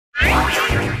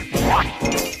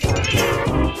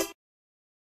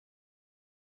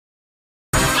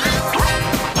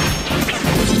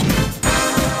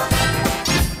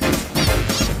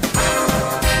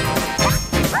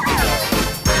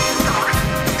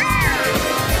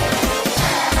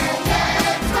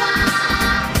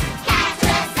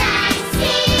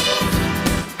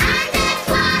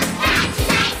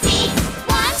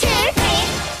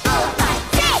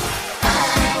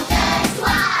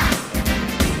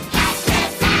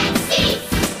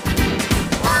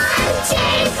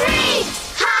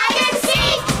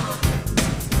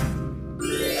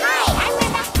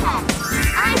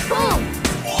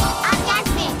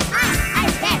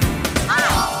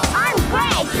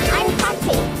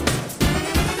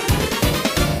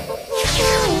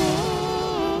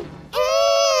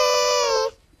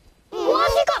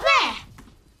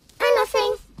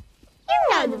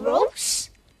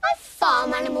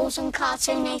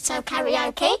Cartoonito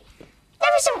Karaoke.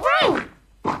 There isn't room.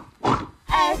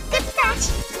 Oh, good that.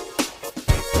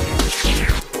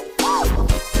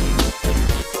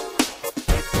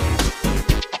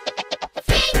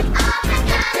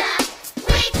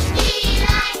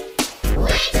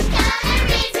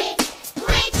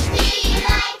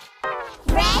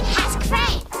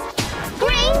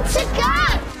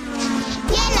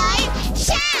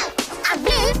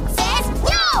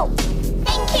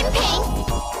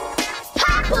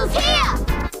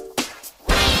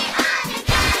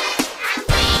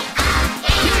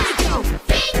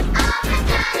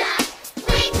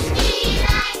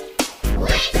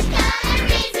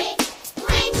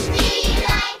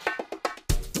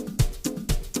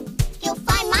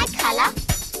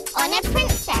 On a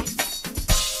princess,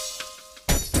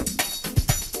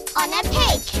 on a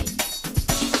pig,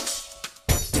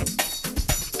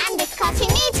 and this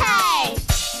Cartoonito.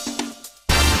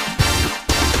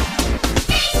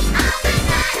 Think of a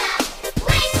colour,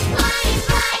 which one is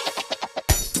right?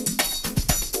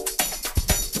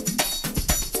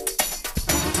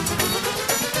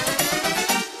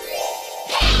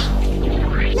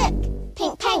 Pink! Look,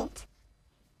 pink paint.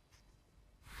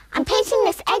 I'm painting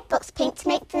this egg box pink to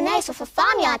make the nose of a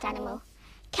farmyard animal.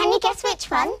 Can you guess which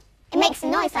one? It makes a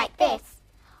noise like this.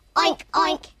 Oink,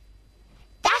 oink.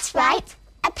 That's right,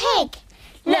 a pig.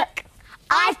 Look,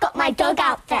 I've got my dog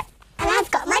outfit. And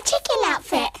I've got my chicken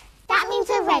outfit. That means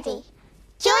we're ready.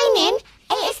 Join in.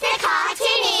 It's the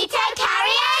Cartoonito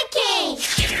Karaoke.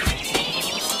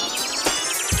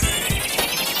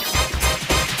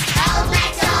 Old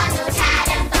MacDonald had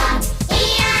a farm,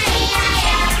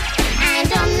 E-I-E-I-O.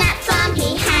 And on that farm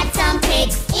he had some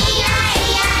pigs,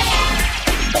 E-I-E-I-O.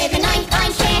 With an oink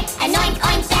oink here, an oink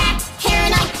oink there, here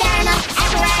an oink, there an oink,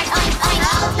 everywhere an oink oink.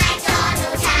 Old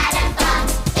MacDonald had a farm,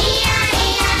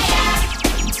 E-I-E-I-O.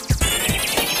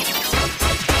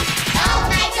 Old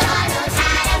MacDonald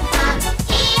had a farm,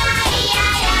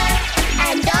 E-I-E-I-O.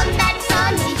 And on that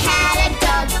farm he had a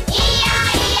dog,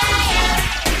 E-I-E-I-O.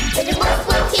 With a woof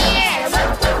woof here and a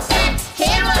woof woof there,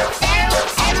 here a woof, there a woof,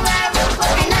 everywhere a woof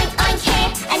woof. An oink oink here,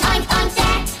 an oink oink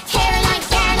there, here an oink,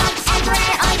 there an oink,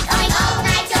 everywhere an oink oink. Old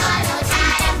MacDonald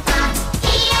had a farm,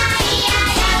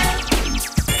 E-I-E-I-O.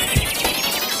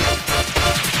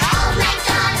 Old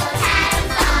MacDonald had a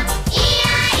farm,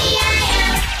 E-I-E-I-O.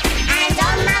 And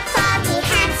on that farm he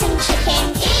had some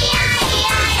chickens,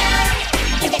 E-I-E-I-O.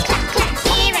 With a clap clap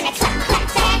here and a clap clap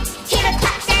there, here a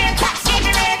clap, there a clap,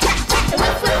 everywhere a clap clap. A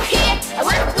woof woof here, a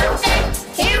woof woof there,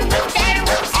 here a woof, there a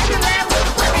woof, everywhere a woof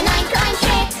woof. An oink oink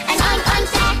here, an oink oink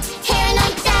there, here an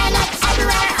oink, there an oink,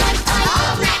 everywhere an oink oink.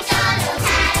 Old MacDonald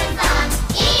had a farm,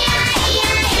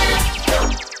 E-I-E-I-O.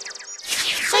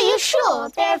 So you're sure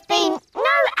there have been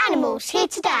no animals here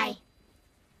today?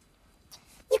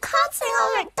 You can't say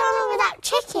Old MacDonald without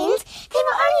chickens. They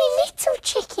were only